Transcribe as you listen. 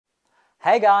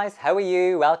Hey guys, how are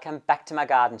you? Welcome back to my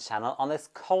garden channel on this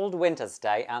cold winter's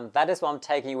day, and that is why I'm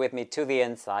taking you with me to the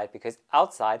inside, because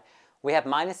outside we have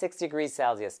 -6 degrees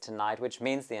Celsius tonight, which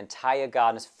means the entire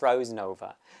garden is frozen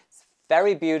over. It's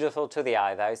very beautiful to the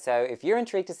eye though, so if you're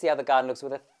intrigued to see how the garden looks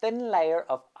with a thin layer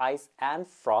of ice and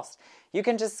frost, you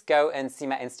can just go and see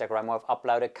my Instagram where I've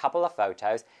uploaded a couple of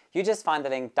photos. You just find the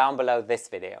link down below this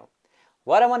video.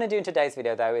 What I want to do in today's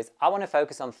video though is I want to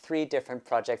focus on 3 different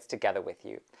projects together with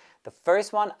you. The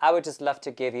first one, I would just love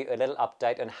to give you a little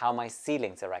update on how my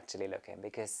seedlings are actually looking,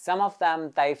 because some of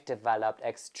them, they've developed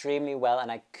extremely well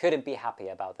and I couldn't be happy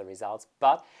about the results.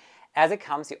 But as it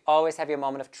comes, you always have your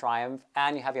moment of triumph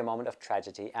and you have your moment of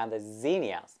tragedy, and the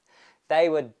zinnias, they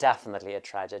were definitely a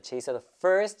tragedy. So the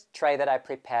first tray that I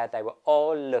prepared, they were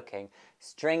all looking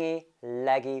stringy,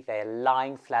 leggy, they're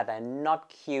lying flat, they're not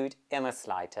cute in the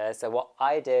slightest. So what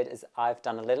I did is I've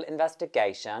done a little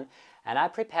investigation and I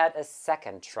prepared a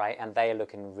second tray and they are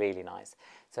looking really nice.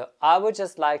 So I would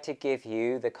just like to give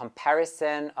you the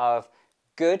comparison of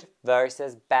good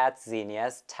versus bad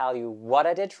zinnias, tell you what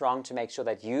I did wrong to make sure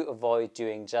that you avoid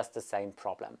doing just the same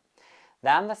problem.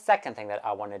 Then the second thing that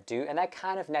I want to do, and that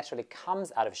kind of naturally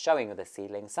comes out of showing you the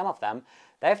seedlings, some of them,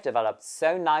 they've developed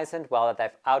so nice and well that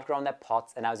they've outgrown their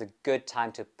pots, and now is a good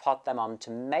time to pot them on to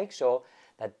make sure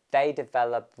that they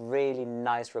develop really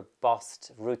nice,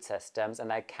 robust root systems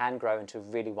and they can grow into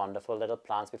really wonderful little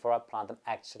plants before I plant them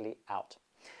actually out.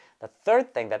 The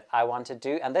third thing that I want to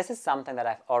do, and this is something that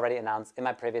I've already announced in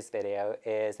my previous video,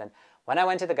 is that when I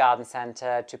went to the garden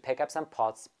center to pick up some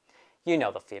pots, you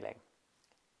know the feeling.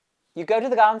 You go to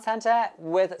the garden center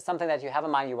with something that you have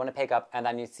in mind you want to pick up, and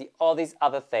then you see all these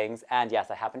other things, and yes,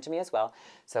 that happened to me as well.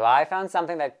 So I found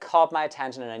something that caught my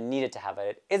attention and I needed to have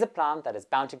it. It is a plant that is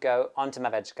bound to go onto my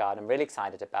veg garden. I'm really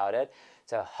excited about it.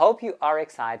 So I hope you are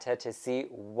excited to see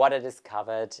what it is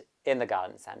covered in the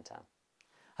garden center.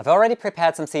 I've already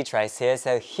prepared some seed trays here,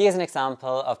 so here's an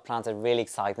example of plants that really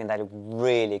excite me and that look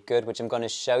really good, which I'm going to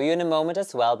show you in a moment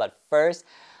as well. But first,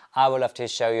 I would love to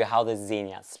show you how the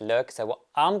zinnias look. So what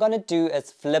I'm going to do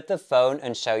is flip the phone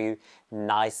and show you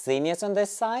nice zinnias on this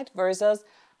side versus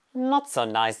not so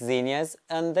nice zinnias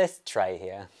on this tray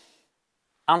here.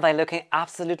 Aren't they looking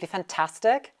absolutely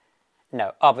fantastic?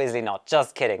 No, obviously not.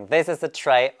 Just kidding. This is a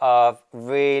tray of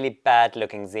really bad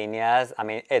looking zinnias. I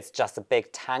mean, it's just a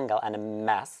big tangle and a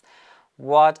mess.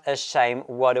 What a shame,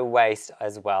 what a waste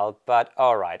as well, but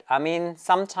all right. I mean,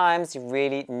 sometimes you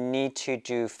really need to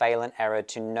do fail and error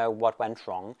to know what went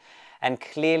wrong. And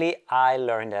clearly I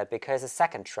learned it because the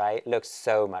second tray looks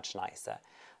so much nicer.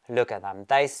 Look at them.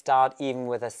 They start even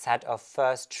with a set of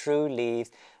first true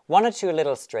leaves, 1 or 2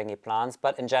 little stringy plants,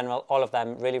 but in general, all of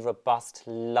them really robust,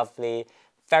 lovely,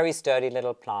 very sturdy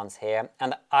little plants here.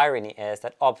 And the irony is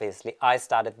that obviously I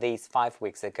started these 5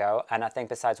 weeks ago, and I think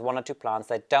besides 1 or 2 plants,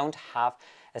 they don't have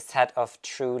a set of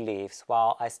true leaves,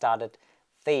 while I started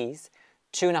these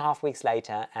 2.5 weeks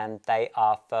later and they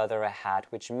are further ahead,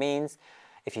 which means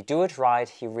if you do it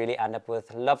right, you really end up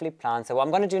with lovely plants. So what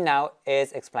I'm going to do now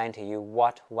is explain to you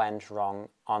what went wrong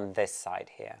on this side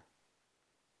here.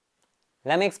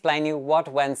 Let me explain you what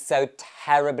went so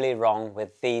terribly wrong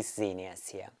with these zinnias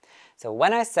here. So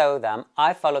when I sow them,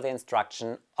 I follow the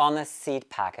instruction on a seed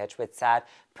package which said,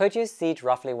 put your seed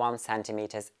roughly 1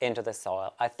 centimeter into the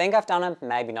soil. I think I've done it,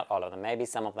 maybe not all of them, maybe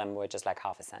some of them were just like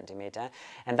 0.5 centimeter.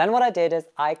 And then what I did is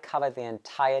I covered the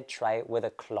entire tray with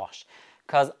a cloche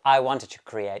because I wanted to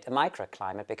create a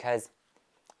microclimate, because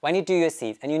when you do your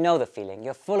seeds and you know the feeling,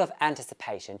 you're full of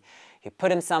anticipation. You put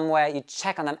them somewhere, you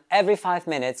check on them every 5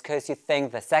 minutes because you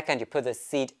think the second you put the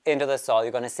seed into the soil,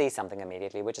 you're going to see something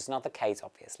immediately, which is not the case,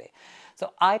 obviously.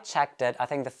 So I checked it, I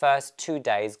think the first 2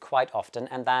 days quite often,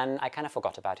 and then I kind of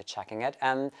forgot about it checking it.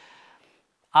 And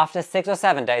after 6 or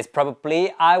 7 days,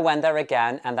 probably, I went there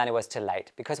again and then it was too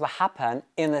late. Because what happened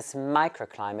in this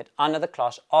microclimate, under the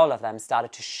cloche, all of them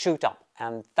started to shoot up.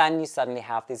 And then you suddenly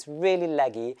have these really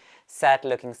leggy,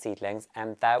 sad-looking seedlings,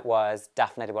 and that was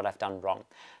definitely what I've done wrong.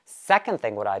 Second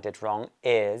thing what I did wrong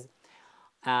is,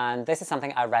 and this is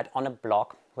something I read on a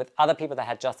blog with other people that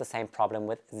had just the same problem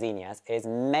with zinnias, is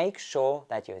make sure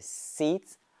that your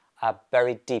seeds are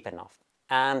buried deep enough.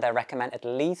 And they recommend at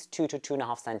least 2 to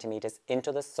 2.5 centimeters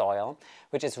into the soil,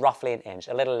 which is roughly 1 inch,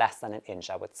 a little less than 1 inch,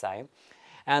 I would say.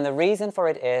 And the reason for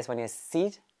it is when your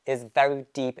seed is very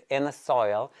deep in the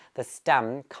soil, the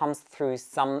stem comes through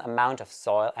some amount of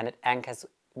soil and it anchors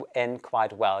in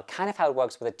quite well. Kind of how it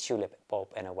works with a tulip bulb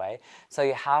in a way. So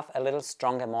you have a little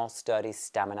stronger, more sturdy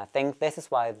stem, and I think this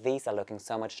is why these are looking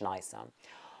so much nicer.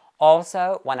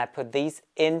 Also, when I put these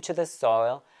into the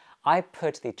soil, I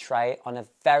put the tray on a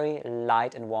very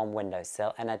light and warm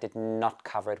windowsill and I did not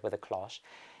cover it with a cloche.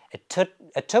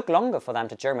 It took longer for them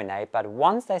to germinate, but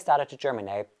once they started to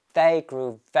germinate, they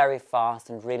grew very fast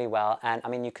and really well. And I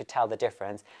mean, you could tell the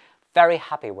difference. Very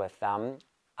happy with them.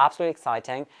 Absolutely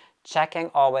exciting. Checking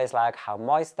always like how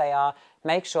moist they are.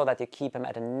 Make sure that you keep them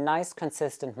at a nice,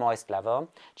 consistent moist level.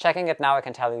 Checking it now, I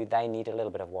can tell you they need a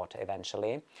little bit of water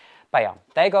eventually. But yeah,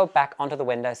 they go back onto the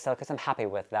windowsill because I'm happy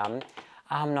with them.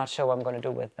 I'm not sure what I'm going to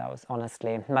do with those,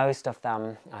 honestly. Most of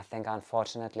them, I think,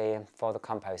 unfortunately, for the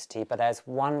compost tea. But there's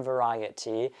one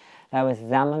variety. That was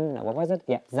what was it?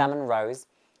 Yeah, salmon rose.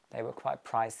 They were quite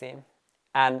pricey.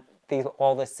 And these were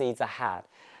all the seeds I had.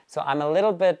 So I'm a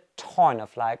little bit torn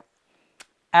of like,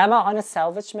 am I on a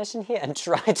salvage mission here and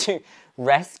try to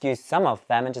rescue some of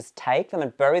them and just take them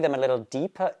and bury them a little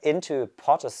deeper into a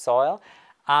pot of soil?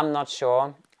 I'm not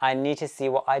sure. I need to see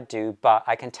what I do, but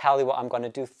I can tell you what I'm going to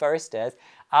do first is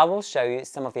I will show you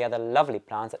some of the other lovely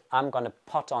plants that I'm going to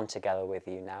pot on together with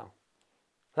you now.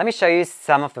 Let me show you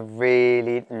some of the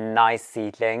really nice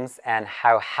seedlings and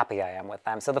how happy I am with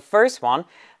them. So the first one,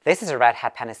 this is a red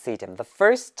hat panacetum. The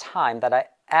first time that I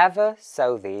ever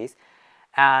sow these,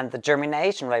 and the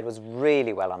germination rate was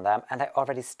really well on them, and they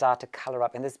already start to color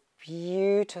up in this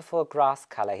beautiful grass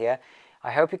color here.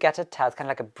 I hope you get to tell, it's kind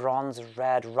of like a bronze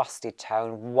red rusty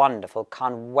tone. Wonderful,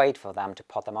 can't wait for them to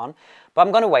pot them on. But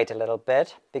I'm going to wait a little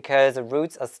bit because the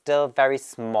roots are still very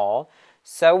small.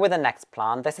 So with the next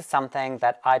plant, this is something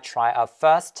that I try our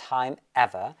first time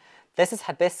ever. This is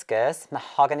hibiscus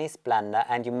mahogany splendor,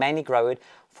 and you mainly grow it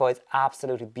for its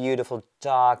absolutely beautiful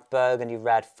dark burgundy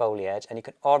red foliage. And you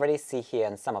can already see here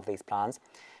in some of these plants,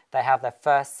 they have their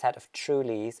first set of true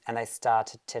leaves and they start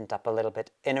to tint up a little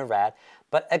bit in a red.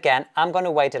 But again, I'm going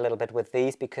to wait a little bit with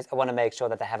these because I want to make sure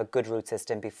that they have a good root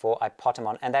system before I pot them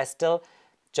on. And there's still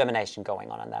germination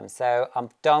going on in them. So I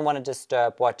don't want to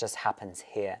disturb what just happens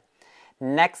here.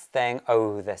 Next thing,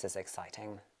 oh, this is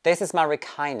exciting. This is my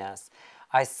ricinus.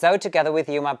 I sowed together with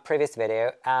you in my previous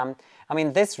video. I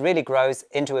mean, this really grows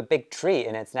into a big tree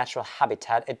in its natural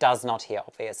habitat. It does not here,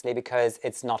 obviously, because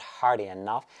it's not hardy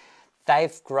enough.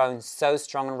 They've grown so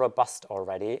strong and robust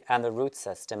already, and the root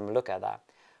system, look at that.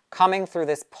 Coming through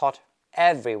this pot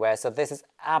everywhere, so this is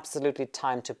absolutely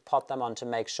time to pot them on to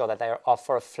make sure that they are off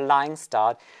for a flying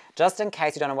start. Just in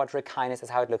case you don't know what ricinus is,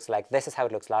 how it looks like, this is how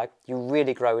it looks like. You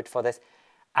really grow it for this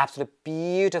absolute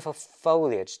beautiful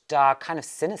foliage, dark, kind of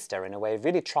sinister in a way,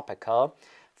 really tropical.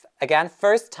 Again,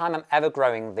 first time I'm ever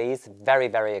growing these, very,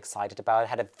 very excited about it.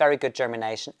 Had a very good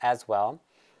germination as well.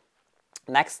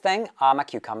 Next thing are my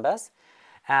cucumbers,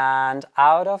 and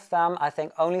out of them I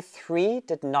think only 3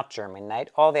 did not germinate.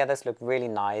 All the others look really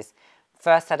nice.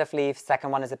 First set of leaves,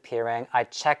 second one is appearing. I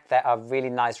checked there are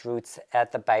really nice roots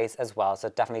at the base as well, so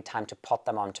definitely time to pot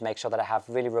them on to make sure that I have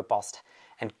really robust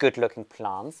and good looking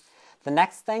plants. The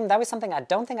next thing, that was something I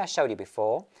don't think I showed you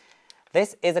before.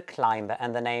 This is a climber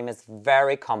and the name is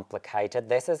very complicated.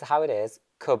 This is how it is,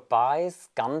 Cobae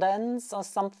scandens or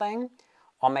something.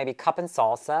 Or maybe cup and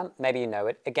saucer, maybe you know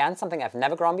it. Again, something I've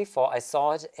never grown before. I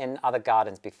saw it in other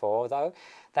gardens before though.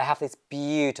 They have these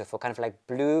beautiful kind of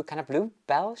blue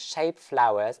bell-shaped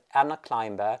flowers and a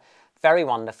climber. Very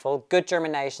wonderful, good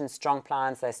germination, strong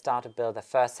plants. They start to build the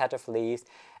first set of leaves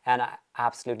and I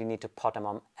absolutely need to pot them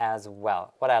on as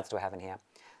well. What else do I have in here?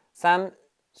 Some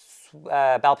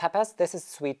bell peppers. This is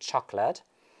sweet chocolate.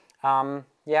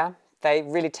 Yeah, they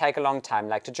really take a long time.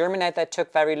 Like to germinate, they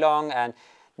took very long, and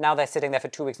now they're sitting there for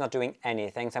 2 weeks not doing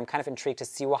anything, so I'm kind of intrigued to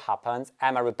see what happens.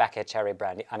 And my Rebecca cherry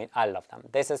brandy, I mean, I love them.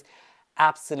 This is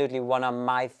absolutely one of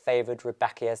my favorite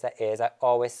Rebecca's there is. I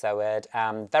always sow it.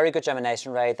 Very good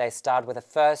germination rate. They start with the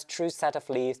first true set of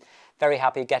leaves. Very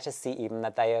happy. You get to see even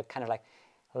that they are kind of like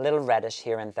a little reddish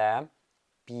here and there.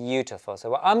 Beautiful. So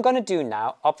what I'm going to do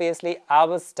now, obviously, I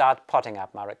will start potting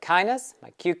up my ricinus, my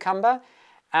cucumber,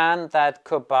 and that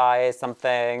Cobae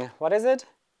something, what is it?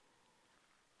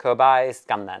 Cobae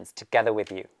scandens together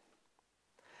with you.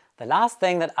 The last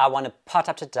thing that I want to pot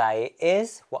up today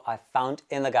is what I found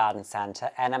in the garden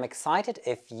centre, and I'm excited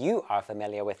if you are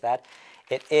familiar with that.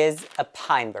 It is a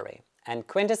pineberry, and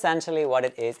quintessentially what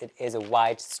it is a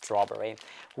white strawberry,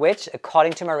 which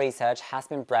according to my research has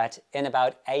been bred in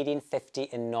about 1850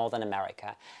 in Northern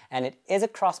America, and it is a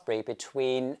crossbreed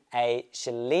between a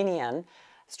Chilean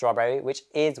strawberry, which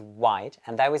is white,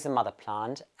 and that was the mother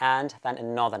plant, and then a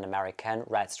Northern American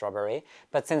red strawberry.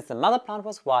 But since the mother plant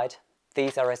was white,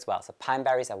 these are as well. So pine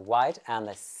berries are white, and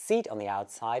the seed on the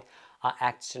outside are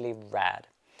actually red.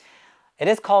 It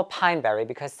is called pineberry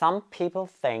because some people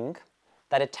think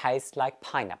that it tastes like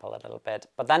pineapple a little bit.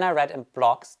 But then I read in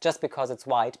blogs, just because it's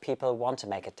white, people want to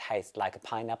make it taste like a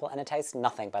pineapple, and it tastes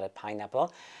nothing but a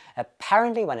pineapple.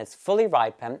 Apparently, when it's fully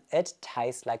ripened, it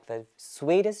tastes like the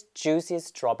sweetest, juiciest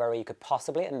strawberry you could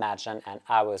possibly imagine, and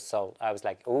I was sold. I was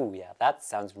like, oh yeah, that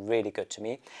sounds really good to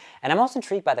me. And I'm also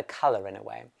intrigued by the color in a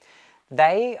way.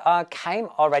 They came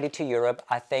already to Europe,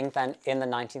 I think, then in the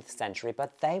 19th century,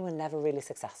 but they were never really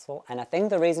successful. And I think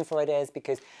the reason for it is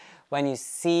because when you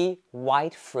see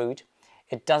white fruit,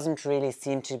 it doesn't really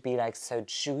seem to be like so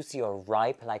juicy or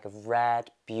ripe like a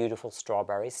red, beautiful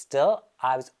strawberry. Still,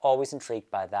 I was always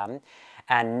intrigued by them.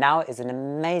 And now is an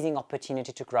amazing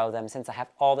opportunity to grow them since I have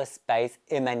all the space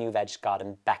in my new veg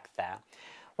garden back there.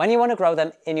 When you want to grow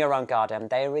them in your own garden,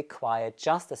 they require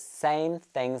just the same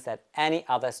things that any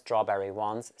other strawberry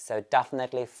wants. So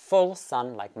definitely full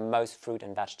sun, like most fruit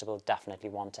and vegetables definitely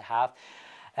want to have.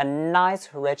 A nice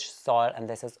rich soil, and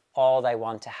this is all they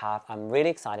want to have. I'm really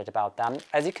excited about them.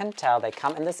 As you can tell, they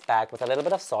come in this bag with a little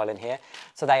bit of soil in here,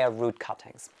 so they are root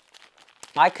cuttings.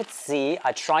 I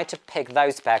tried to pick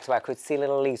those bags where I could see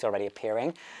little leaves already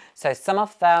appearing. So some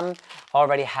of them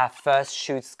already have first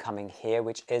shoots coming here,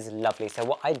 which is lovely. So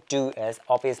what I do is,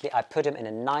 obviously, I put them in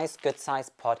a nice,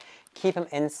 good-sized pot, keep them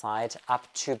inside up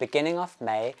to beginning of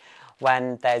May,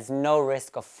 when there's no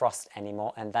risk of frost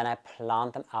anymore, and then I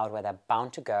plant them out where they're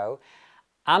bound to go.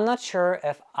 I'm not sure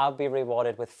if I'll be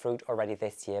rewarded with fruit already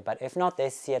this year, but if not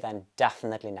this year, then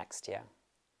definitely next year.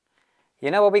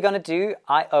 You know what we're going to do?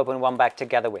 I open one bag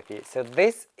together with you. So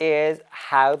this is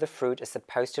how the fruit is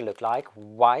supposed to look like.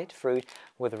 White fruit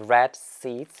with red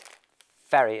seeds.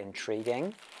 Very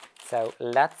intriguing. So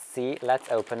let's see,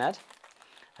 let's open it.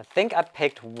 I think I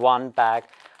picked one bag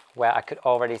where I could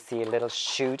already see a little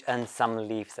shoot and some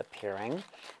leaves appearing.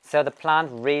 So the plant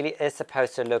really is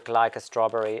supposed to look like a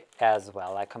strawberry as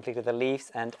well. I completed the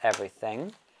leaves and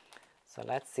everything. So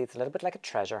let's see, it's a little bit like a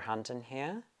treasure hunt in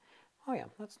here. Oh yeah,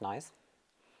 that's nice.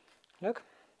 Look,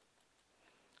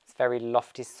 it's very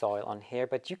lofty soil on here,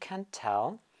 but you can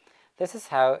tell. This is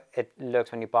how it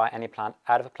looks when you buy any plant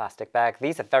out of a plastic bag.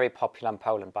 These are very popular in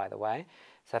Poland, by the way.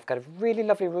 So I've got a really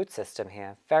lovely root system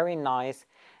here, very nice.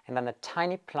 And then the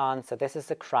tiny plant, so this is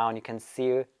the crown. You can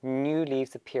see new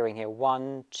leaves appearing here.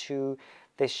 1, 2,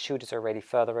 this shoot is already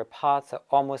further apart, so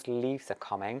almost leaves are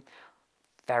coming.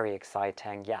 Very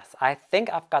exciting, yes. I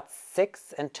think I've got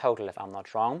 6 in total, if I'm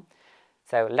not wrong.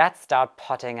 So let's start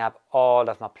potting up all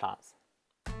of my plants.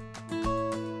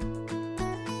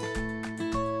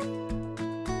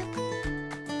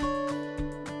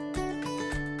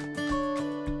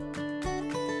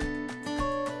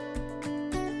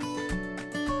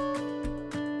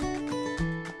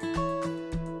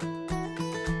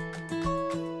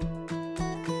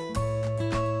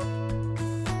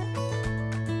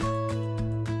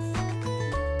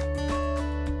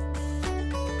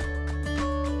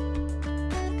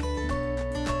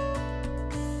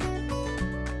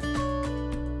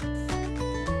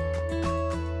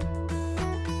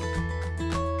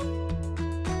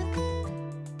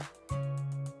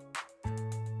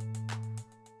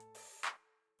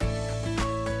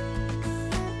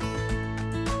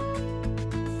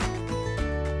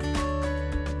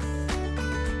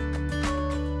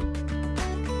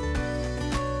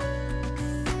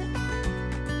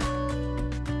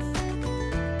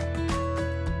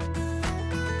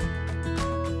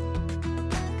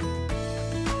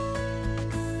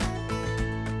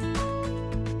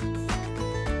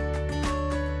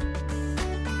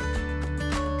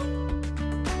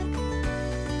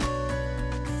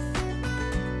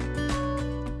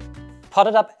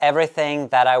 Potted up everything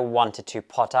that I wanted to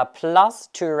pot up, plus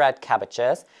 2 red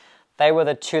cabbages. They were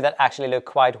the 2 that actually looked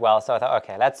quite well, so I thought,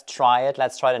 okay, let's try it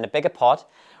in a bigger pot.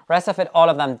 Rest of it, all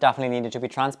of them definitely needed to be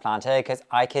transplanted because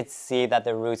I could see that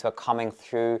the roots were coming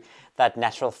through that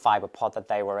natural fiber pot that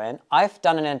they were in. I've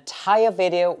done an entire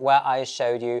video where I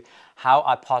showed you how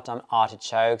I pot on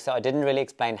artichokes, so I didn't really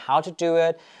explain how to do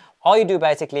it. All you do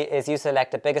basically is you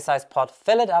select a bigger size pot,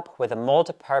 fill it up with a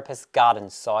multi-purpose garden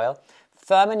soil,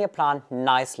 firmen your plant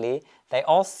nicely. They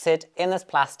all sit in this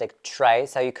plastic tray,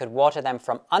 so you could water them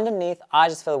from underneath. I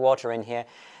just fill water in here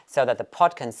so that the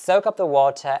pot can soak up the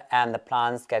water and the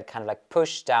plants get kind of like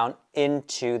pushed down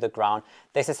into the ground.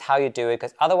 This is how you do it,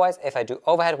 because otherwise if I do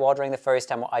overhead watering the first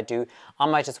time, what I do, I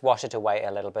might just wash it away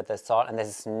a little bit, the soil, and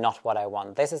this is not what I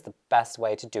want. This is the best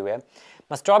way to do it.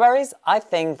 My strawberries, I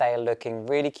think they are looking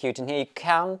really cute in here. You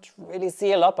can't really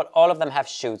see a lot, but all of them have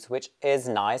shoots, which is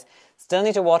nice. Still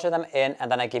need to water them in, and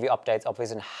then I give you updates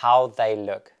obviously on how they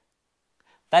look.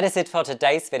 That is it for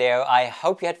today's video. I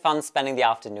hope you had fun spending the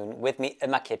afternoon with me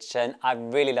in my kitchen.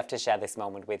 I'd really love to share this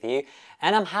moment with you.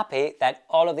 And I'm happy that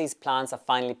all of these plants are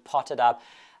finally potted up.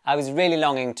 I was really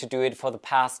longing to do it for the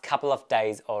past couple of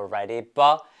days already,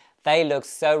 but they look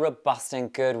so robust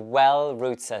and good, well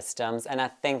root systems, and I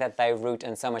think that they root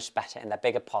in so much better in their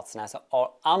bigger pots now. So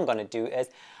all I'm gonna do is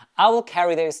I will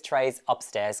carry those trays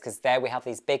upstairs, because there we have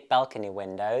these big balcony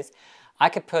windows. I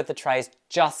could put the trays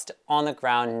just on the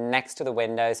ground next to the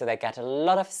window so they get a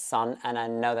lot of sun, and I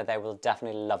know that they will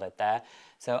definitely love it there.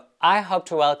 So I hope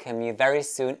to welcome you very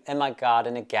soon in my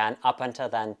garden again. Up until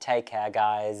then, take care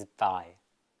guys, bye.